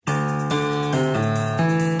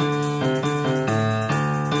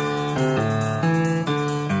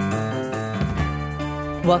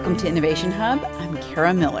Welcome to Innovation Hub. I'm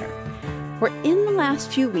Kara Miller. We're in the last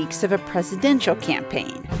few weeks of a presidential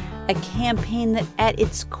campaign, a campaign that at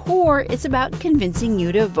its core is about convincing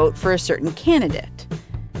you to vote for a certain candidate.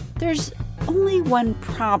 There's only one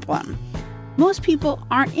problem. Most people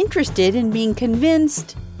aren't interested in being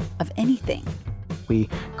convinced of anything. We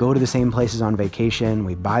go to the same places on vacation,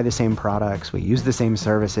 we buy the same products, we use the same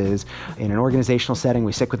services. In an organizational setting,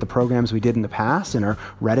 we stick with the programs we did in the past and are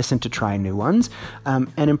reticent to try new ones. And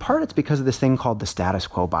in part, it's because of this thing called the status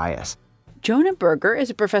quo bias. Jonah Berger is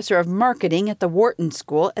a professor of marketing at the Wharton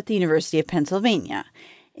School at the University of Pennsylvania.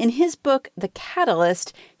 In his book, The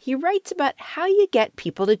Catalyst, he writes about how you get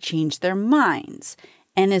people to change their minds.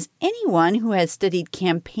 And as anyone who has studied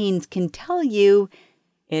campaigns can tell you,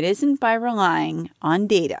 it isn't by relying on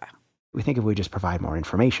data. We think if we just provide more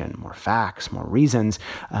information, more facts, more reasons,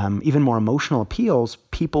 even more emotional appeals,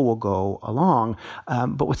 people will go along.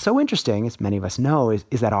 But what's so interesting, as many of us know, is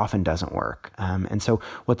that often doesn't work. And so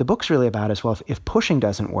what the book's really about is, well, if pushing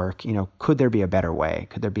doesn't work, could there be a better way?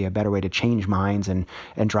 Could there be a better way to change minds and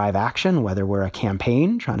drive action, whether we're a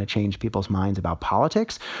campaign trying to change people's minds about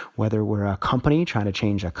politics, whether we're a company trying to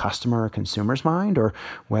change a customer or consumer's mind, or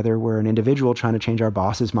whether we're an individual trying to change our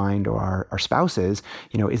boss's mind or our spouse's,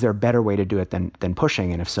 is there a better way to do it than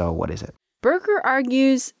pushing? And if so, what is it? Berger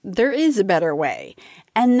argues there is a better way.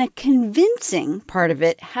 And the convincing part of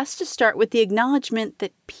it has to start with the acknowledgement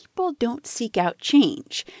that people don't seek out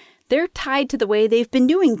change. They're tied to the way they've been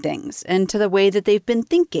doing things and to the way that they've been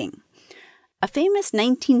thinking. A famous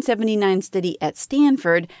 1979 study at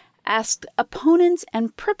Stanford asked opponents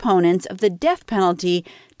and proponents of the death penalty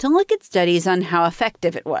to look at studies on how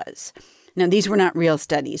effective it was. Now, these were not real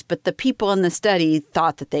studies, but the people in the study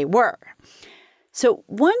thought that they were. So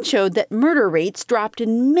one showed that murder rates dropped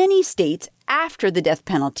in many states after the death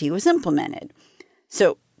penalty was implemented.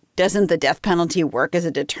 So doesn't the death penalty work as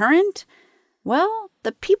a deterrent? Well,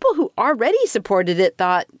 the people who already supported it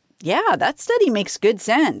thought, yeah, that study makes good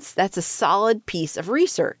sense. That's a solid piece of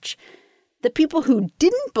research. The people who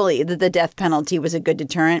didn't believe that the death penalty was a good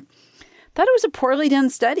deterrent thought it was a poorly done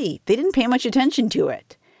study. They didn't pay much attention to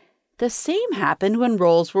it. The same happened when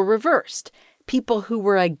roles were reversed. People who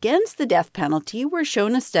were against the death penalty were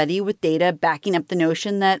shown a study with data backing up the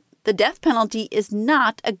notion that the death penalty is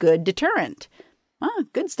not a good deterrent.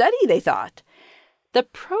 Good study, they thought. The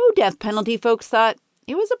pro-death penalty folks thought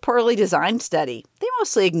it was a poorly designed study. They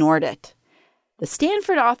mostly ignored it. The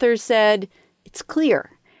Stanford authors said, it's clear.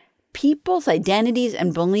 People's identities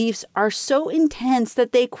and beliefs are so intense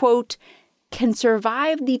that they, quote, can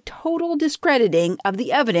survive the total discrediting of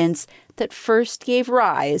the evidence that first gave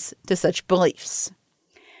rise to such beliefs.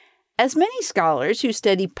 As many scholars who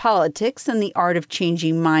study politics and the art of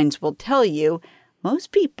changing minds will tell you,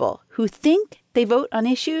 most people who think they vote on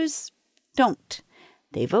issues don't.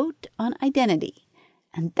 They vote on identity.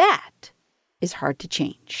 And that is hard to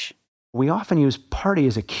change. We often use party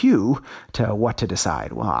as a cue to what to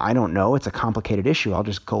decide. Well, I don't know. It's a complicated issue. I'll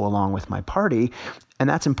just go along with my party. And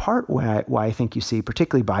that's in part why I think you see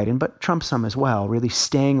particularly Biden, but Trump some as well, really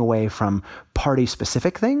staying away from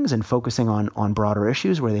party-specific things and focusing on broader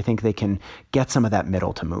issues where they think they can get some of that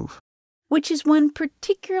middle to move. Which is one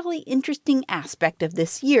particularly interesting aspect of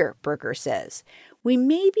this year, Berger says. We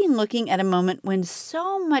may be looking at a moment when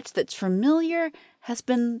so much that's familiar has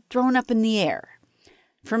been thrown up in the air.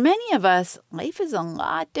 For many of us, life is a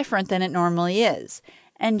lot different than it normally is,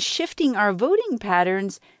 and shifting our voting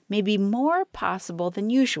patterns may be more possible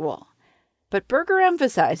than usual. But Berger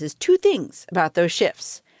emphasizes two things about those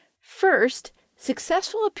shifts. First,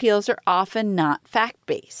 successful appeals are often not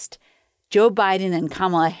fact-based. Joe Biden and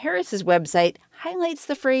Kamala Harris's website highlights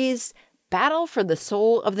the phrase, battle for the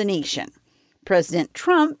soul of the nation. President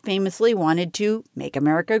Trump famously wanted to make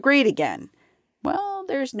America great again. Well,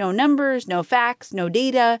 there's no numbers, no facts, no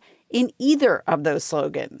data in either of those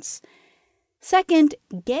slogans. Second,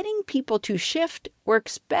 getting people to shift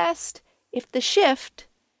works best if the shift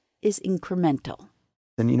is incremental.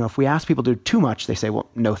 And, if we ask people to do too much, they say, well,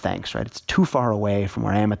 no thanks, right? It's too far away from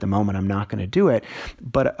where I am at the moment. I'm not going to do it.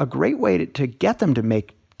 But a great way to get them to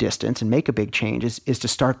make distance and make a big change is to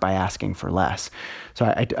start by asking for less.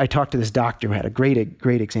 So I talked to this doctor who had a great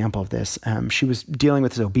example of this. She was dealing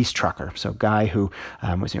with this obese trucker, so a guy who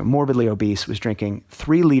was morbidly obese, was drinking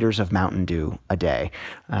 3 liters of Mountain Dew a day.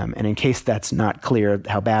 And in case that's not clear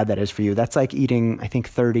how bad that is for you, that's like eating, I think,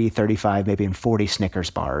 30, 35, maybe even 40 Snickers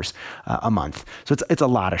bars a month. So it's a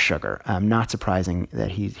lot of sugar. Not surprising that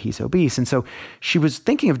he's obese. And so she was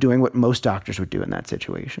thinking of doing what most doctors would do in that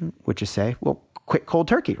situation, which is say, well, quit cold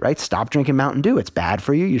turkey, right? Stop drinking Mountain Dew. It's bad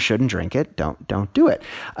for you. You shouldn't drink it. Don't do it.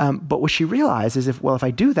 But what she realized is if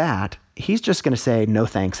I do that, he's just going to say no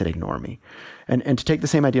thanks and ignore me. And to take the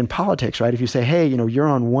same idea in politics, right? If you say, hey, you're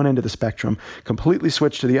on one end of the spectrum, completely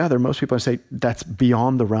switch to the other, most people say that's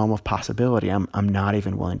beyond the realm of possibility. I'm not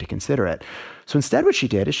even willing to consider it. So instead what she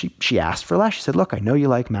did is she asked for less. She said, look, I know you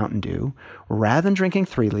like Mountain Dew. Rather than drinking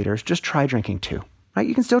 3 liters, just try drinking 2. Right?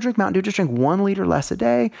 You can still drink Mountain Dew, just drink 1 liter less a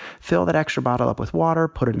day, fill that extra bottle up with water,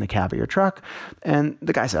 put it in the cab of your truck. And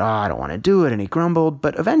the guy said, I don't want to do it. And he grumbled,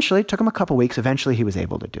 but eventually, it took him a couple weeks. Eventually, he was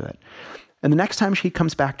able to do it. And the next time she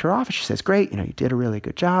comes back to her office, she says, great, you did a really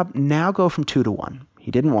good job. Now go from 2 to 1. He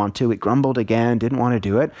didn't want to. He grumbled again, didn't want to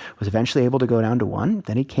do it, was eventually able to go down to 1.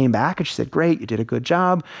 Then he came back and she said, great, you did a good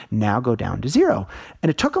job. Now go down to 0. And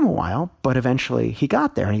it took him a while, but eventually he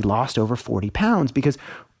got there and he lost over 40 pounds because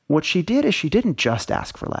what she did is she didn't just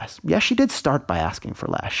ask for less. Yes, she did start by asking for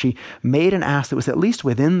less. She made an ask that was at least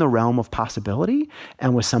within the realm of possibility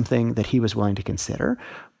and was something that he was willing to consider.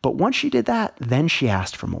 But once she did that, then she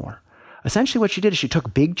asked for more. Essentially what she did is she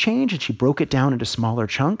took big change and she broke it down into smaller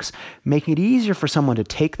chunks, making it easier for someone to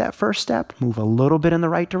take that first step, move a little bit in the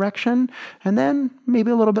right direction, and then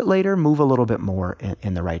maybe a little bit later, move a little bit more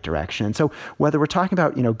in the right direction. And so whether we're talking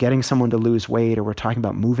about, getting someone to lose weight or we're talking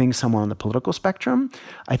about moving someone on the political spectrum,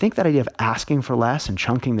 I think that idea of asking for less and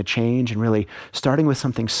chunking the change and really starting with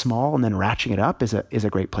something small and then ratcheting it up is a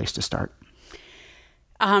great place to start.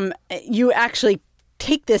 You actually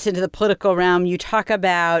take this into the political realm. You talk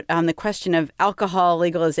about the question of alcohol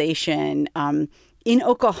legalization in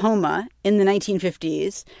Oklahoma in the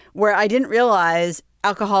 1950s, where I didn't realize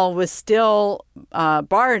alcohol was still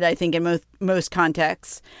barred, I think, in most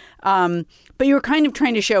contexts. But you were kind of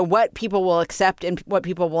trying to show what people will accept and what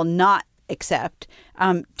people will not accept.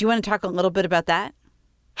 Do you want to talk a little bit about that?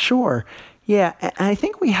 Sure. Yeah. And I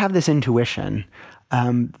think we have this intuition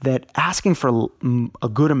that asking for a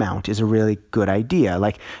good amount is a really good idea.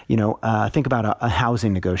 Like, think about a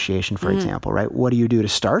housing negotiation, for example, right? What do you do to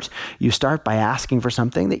start? You start by asking for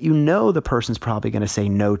something that the person's probably going to say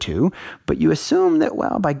no to, but you assume that,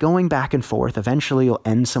 by going back and forth, eventually you'll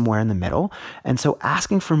end somewhere in the middle. And so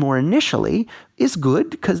asking for more initially is good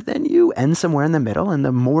because then you end somewhere in the middle. And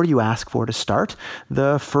the more you ask for to start,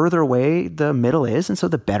 the further away the middle is. And so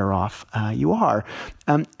the better off you are.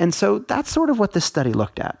 And so that's sort of what this study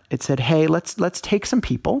looked at. It said, hey, let's take some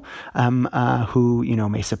people who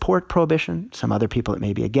may support prohibition, some other people that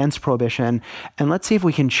may be against prohibition, and let's see if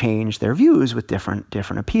we can change their views with different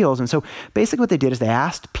appeals. And so basically what they did is they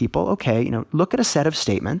asked people, okay, look at a set of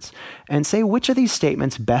statements and say which of these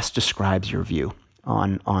statements best describes your view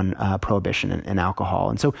on prohibition and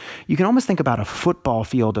alcohol. And so you can almost think about a football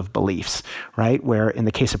field of beliefs, right? Where in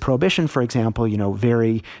the case of prohibition, for example,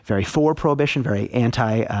 very, very for prohibition, very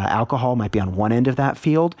anti-alcohol might be on one end of that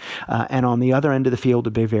field. And on the other end of the field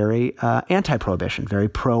would be very anti-prohibition, very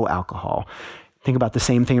pro-alcohol. Think about the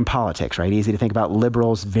same thing in politics, right? Easy to think about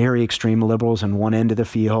liberals, very extreme liberals on one end of the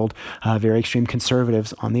field, very extreme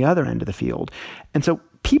conservatives on the other end of the field. And so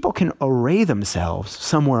people can array themselves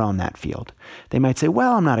somewhere on that field. They might say,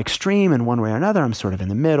 well, I'm not extreme in one way or another. I'm sort of in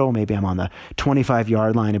the middle. Maybe I'm on the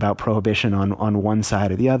 25-yard line about prohibition on one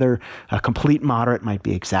side or the other. A complete moderate might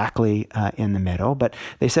be exactly in the middle. But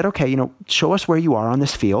they said, okay, show us where you are on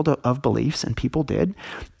this field of beliefs. And people did.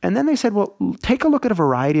 And then they said, well, take a look at a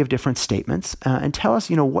variety of different statements and tell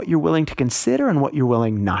us, what you're willing to consider and what you're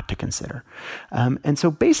willing not to consider. And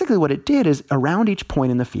so basically what it did is around each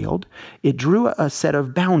point in the field, it drew a set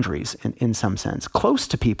of boundaries in some sense. Close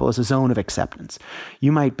to people is a zone of acceptance.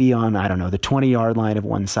 You might be on, the 20-yard line of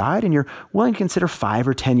one side, and you're willing to consider 5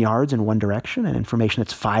 or 10 yards in one direction and information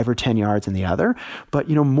that's 5 or 10 yards in the other. But,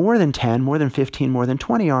 more than 10, more than 15, more than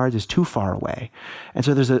 20 yards is too far away. And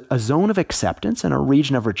so there's a zone of acceptance and a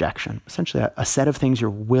region of rejection, essentially a set of things you're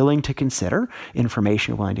willing to consider,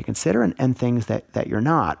 information you're willing to consider, and things that you're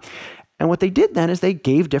not. And what they did then is they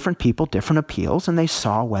gave different people different appeals, and they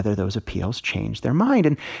saw whether those appeals changed their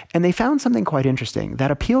mind. And they found something quite interesting.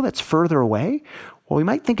 That appeal that's further away, well, we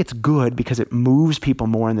might think it's good because it moves people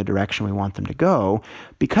more in the direction we want them to go.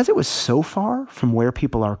 Because it was so far from where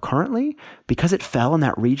people are currently, because it fell in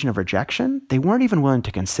that region of rejection, they weren't even willing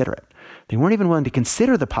to consider it. They weren't even willing to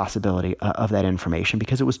consider the possibility of that information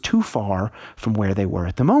because it was too far from where they were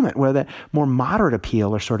at the moment, where the more moderate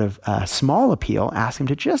appeal or sort of small appeal, asking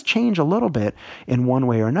them to just change a little bit in one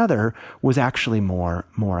way or another, was actually more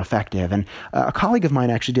effective. And a colleague of mine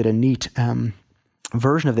actually did a neat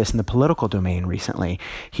version of this in the political domain recently.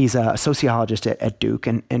 He's a sociologist at Duke,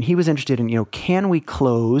 and he was interested in, can we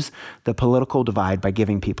close the political divide by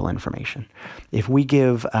giving people information? If we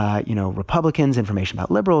give, Republicans information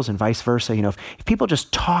about liberals and vice versa, if people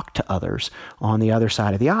just talk to others on the other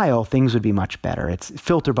side of the aisle, things would be much better. It's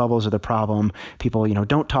filter bubbles are the problem. People,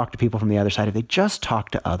 don't talk to people from the other side. If they just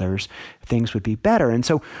talk to others, things would be better. And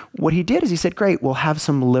so what he did is he said, great, we'll have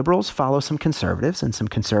some liberals follow some conservatives and some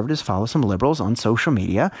conservatives follow some liberals on social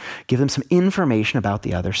media, give them some information about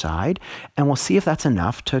the other side, and we'll see if that's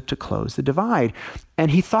enough to close the divide.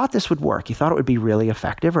 And he thought this would work. He thought it would be really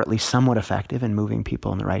effective, or at least somewhat effective in moving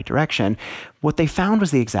people in the right direction. What they found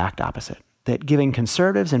was the exact opposite. That giving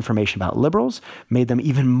conservatives information about liberals made them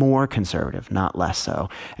even more conservative, not less so.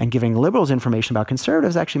 And giving liberals information about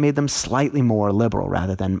conservatives actually made them slightly more liberal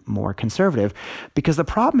rather than more conservative. Because the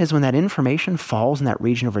problem is when that information falls in that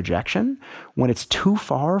region of rejection, when it's too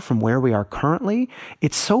far from where we are currently,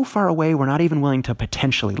 it's so far away we're not even willing to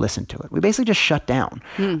potentially listen to it. We basically just shut down.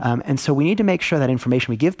 And so we need to make sure that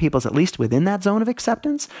information we give people is at least within that zone of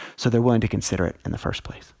acceptance so they're willing to consider it in the first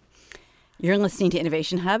place. You're listening to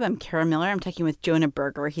Innovation Hub. I'm Kara Miller. I'm talking with Jonah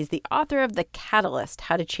Berger. He's the author of The Catalyst,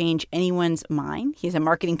 How to Change Anyone's Mind. He's a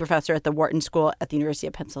marketing professor at the Wharton School at the University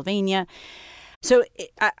of Pennsylvania. So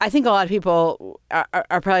I think a lot of people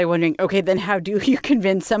are probably wondering, okay, then how do you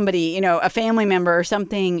convince somebody, a family member or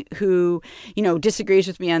something who, disagrees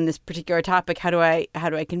with me on this particular topic? How do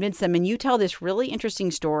I convince them? And you tell this really interesting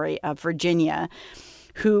story of Virginia,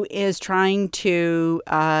 who is trying to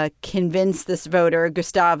convince this voter,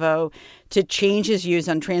 Gustavo, to change his views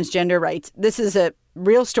on transgender rights. This is a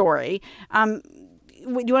real story. Do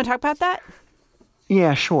you want to talk about that?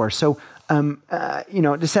 Yeah, sure. So,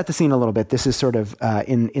 to set the scene a little bit, this is sort of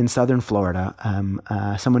in southern Florida.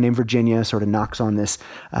 Someone named Virginia sort of knocks on this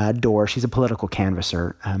door. She's a political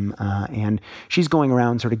canvasser, and she's going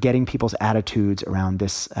around sort of getting people's attitudes around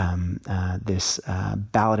this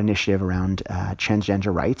ballot initiative around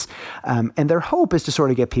transgender rights. And their hope is to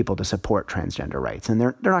sort of get people to support transgender rights. And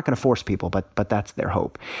they're not going to force people, but that's their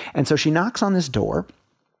hope. And so she knocks on this door.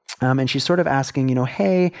 And she's sort of asking,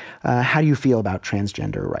 hey, how do you feel about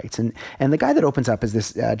transgender rights? And the guy that opens up is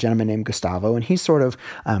this gentleman named Gustavo. And he's sort of,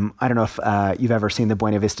 I don't know if you've ever seen the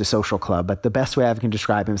Buena Vista Social Club, but the best way I can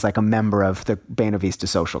describe him is like a member of the Buena Vista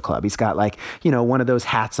Social Club. He's got like, one of those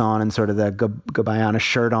hats on and sort of the Gabayana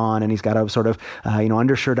shirt on. And he's got a sort of,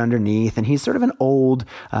 undershirt underneath. And he's sort of an old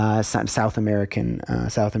South American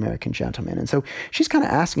gentleman. And so she's kind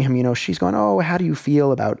of asking him, she's going, oh, how do you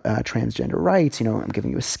feel about transgender rights? I'm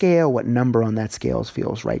giving you a scale. What number on that scale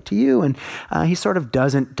feels right to you? And he sort of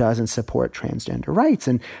doesn't support transgender rights.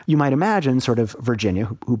 And you might imagine sort of Virginia,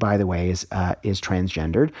 who by the way is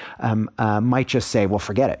transgendered, might just say, well,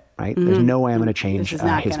 forget it. Right? Mm-hmm. There's no way I'm going to change his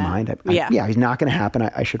mind. He's not going to happen.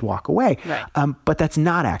 I should walk away. Right. But that's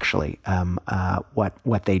not actually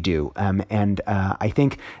what they do. And I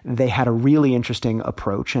think they had a really interesting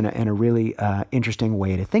approach and a really interesting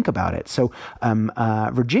way to think about it. So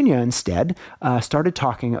Virginia instead started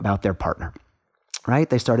talking about their partner. Right?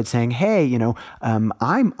 They started saying, hey, I'm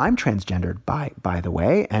transgendered by the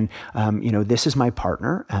way, and this is my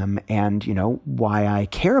partner, and why I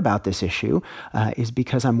care about this issue is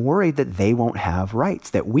because I'm worried that they won't have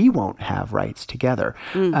rights, that we won't have rights together.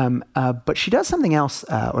 But she does something else,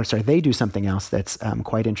 they do something else that's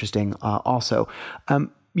quite interesting also.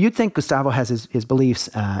 You'd think Gustavo has his beliefs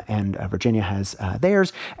and Virginia has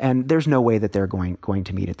theirs, and there's no way that they're going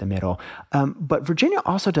to meet at the middle. But Virginia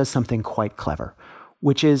also does something quite clever,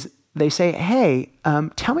 which is they say, hey,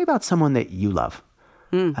 tell me about someone that you love.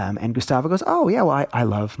 And Gustavo goes, oh, yeah, well, I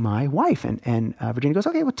love my wife. And Virginia goes,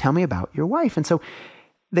 okay, well, tell me about your wife. And so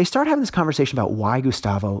they start having this conversation about why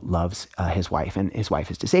Gustavo loves his wife. And his wife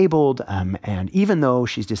is disabled. And even though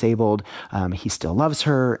she's disabled, he still loves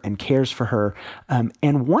her and cares for her.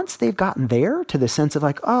 And once they've gotten there to the sense of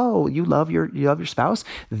like, oh, you love your spouse,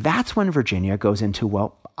 that's when Virginia goes into,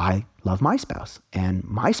 well, I love my spouse and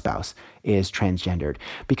my spouse is transgendered.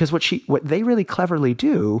 Because what they really cleverly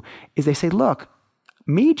do is they say, look,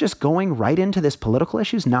 me just going right into this political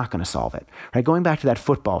issue is not going to solve it, right? Going back to that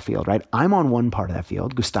football field, right? I'm on one part of that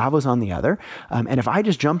field, Gustavo's on the other. And if I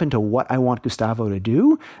just jump into what I want Gustavo to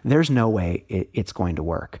do, there's no way it's going to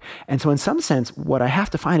work. And so in some sense, what I have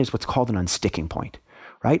to find is what's called an unsticking point,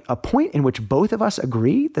 right? A point in which both of us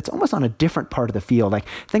agree that's almost on a different part of the field. Like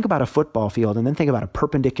think about a football field and then think about a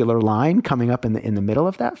perpendicular line coming up in the middle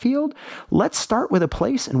of that field. Let's start with a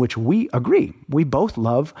place in which we agree. We both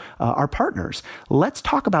love our partners. Let's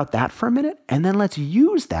talk about that for a minute, and then let's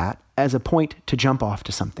use that as a point to jump off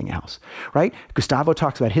to something else, right? Gustavo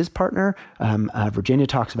talks about his partner, Virginia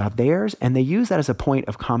talks about theirs, and they use that as a point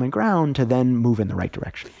of common ground to then move in the right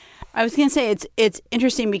direction. I was going to say it's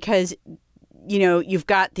interesting because you've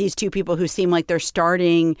got these two people who seem like they're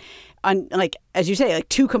starting on, like, as you say, like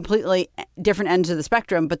two completely different ends of the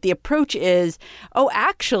spectrum. But the approach is,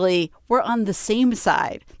 actually, we're on the same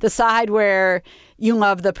side, the side where you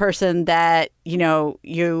love the person that,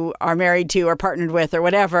 you are married to or partnered with or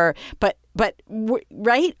whatever. But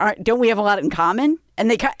right? Don't we have a lot in common? And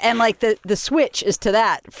the switch is to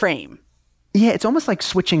that frame. Yeah, it's almost like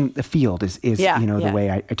switching the field is the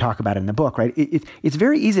way I talk about it in the book, right? It's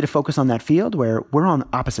very easy to focus on that field where we're on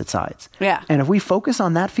opposite sides. Yeah. And if we focus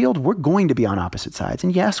on that field, we're going to be on opposite sides.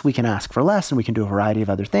 And yes, we can ask for less and we can do a variety of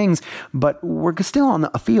other things, but we're still on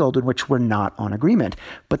a field in which we're not on agreement.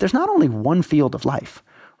 But there's not only one field of life,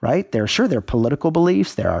 right? There are political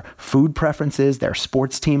beliefs, there are food preferences, there are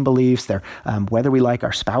sports team beliefs, there whether we like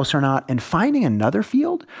our spouse or not. And finding another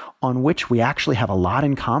field on which we actually have a lot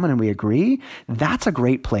in common and we agree, that's a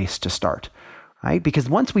great place to start. Right? Because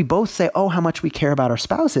once we both say, how much we care about our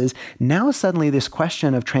spouses, now suddenly this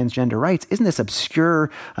question of transgender rights isn't this obscure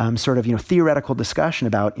sort of, theoretical discussion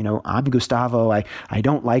about, I'm Gustavo, I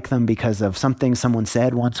don't like them because of something someone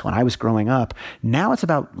said once when I was growing up. Now it's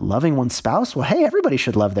about loving one's spouse. Well, hey, everybody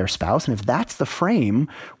should love their spouse. And if that's the frame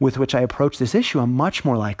with which I approach this issue, I'm much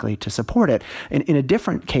more likely to support it. In a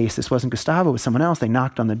different case, this wasn't Gustavo, it was someone else. They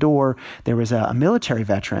knocked on the door. There was a military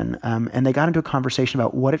veteran, and they got into a conversation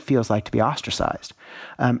about what it feels like to be ostracized.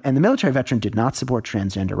 And the military veteran did not support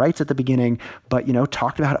transgender rights at the beginning, but,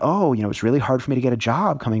 talked about, it's really hard for me to get a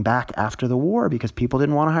job coming back after the war because people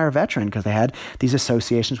didn't want to hire a veteran because they had these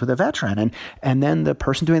associations with a veteran. And then the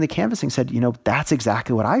person doing the canvassing said, that's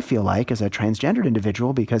exactly what I feel like as a transgendered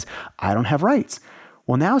individual because I don't have rights.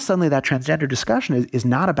 Well, now suddenly that transgender discussion is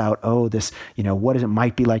not about, what it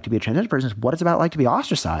might be like to be a transgender person. It's what it's about like to be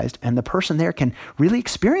ostracized. And the person there can really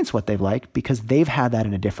experience what they've liked because they've had that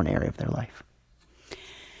in a different area of their life.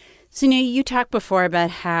 So, you talked before about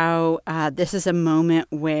how this is a moment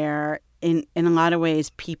where, in a lot of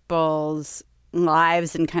ways, people's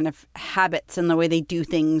lives and kind of habits and the way they do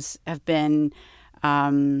things have been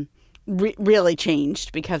really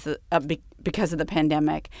changed because of the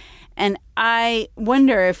pandemic. And I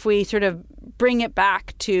wonder if we sort of bring it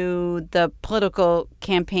back to the political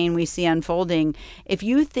campaign we see unfolding, if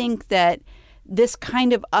you think that this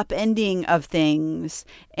kind of upending of things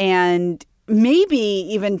and maybe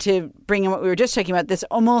even to bring in what we were just talking about, this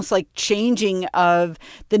almost like changing of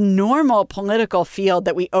the normal political field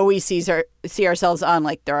that we always see ourselves on,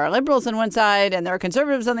 like there are liberals on one side and there are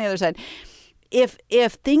conservatives on the other side. If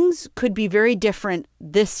things could be very different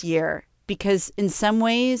this year, because in some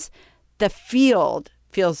ways the field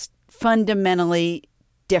feels fundamentally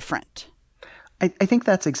different. I think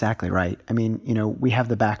that's exactly right. I mean, we have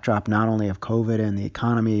the backdrop not only of COVID and the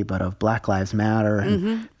economy, but of Black Lives Matter.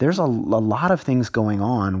 And there's a lot of things going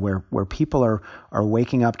on where people are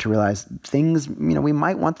waking up to realize things, we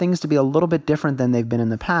might want things to be a little bit different than they've been in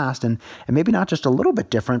the past. And maybe not just a little bit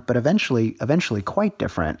different, but eventually quite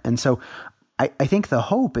different. And so I think the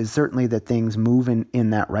hope is certainly that things move in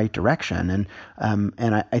that right direction.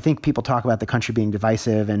 And I think people talk about the country being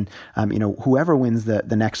divisive and, whoever wins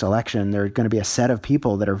the next election, there are going to be a set of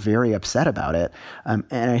people that are very upset about it. And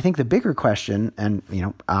I think the bigger question, and,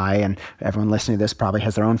 I and everyone listening to this probably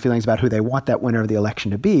has their own feelings about who they want that winner of the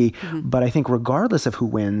election to be. But I think regardless of who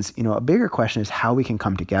wins, a bigger question is how we can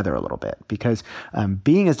come together a little bit, because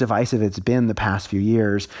being as divisive as it's been the past few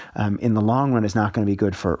years, in the long run is not going to be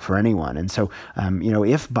good for anyone. And so,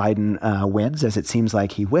 if Biden wins, as it seems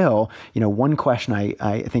like he will, one question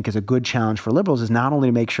I think is a good challenge for liberals is not only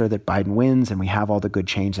to make sure that Biden wins and we have all the good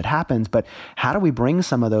change that happens, but how do we bring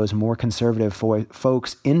some of those more conservative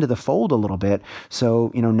folks into the fold a little bit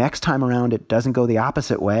so, next time around it doesn't go the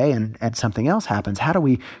opposite way and something else happens? How do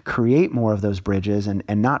we create more of those bridges and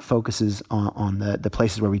not focuses on the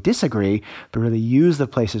places where we disagree, but really use the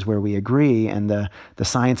places where we agree and the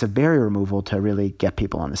science of barrier removal to really get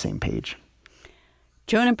people on the same page?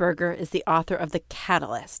 Jonah Berger is the author of The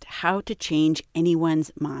Catalyst, How to Change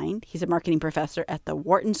Anyone's Mind. He's a marketing professor at the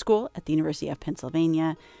Wharton School at the University of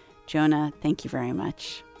Pennsylvania. Jonah, thank you very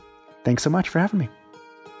much. Thanks so much for having me.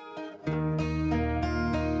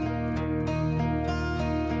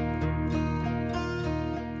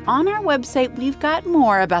 On our website, we've got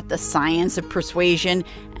more about the science of persuasion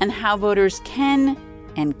and how voters can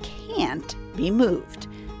and can't be moved.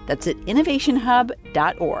 That's at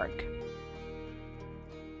innovationhub.org.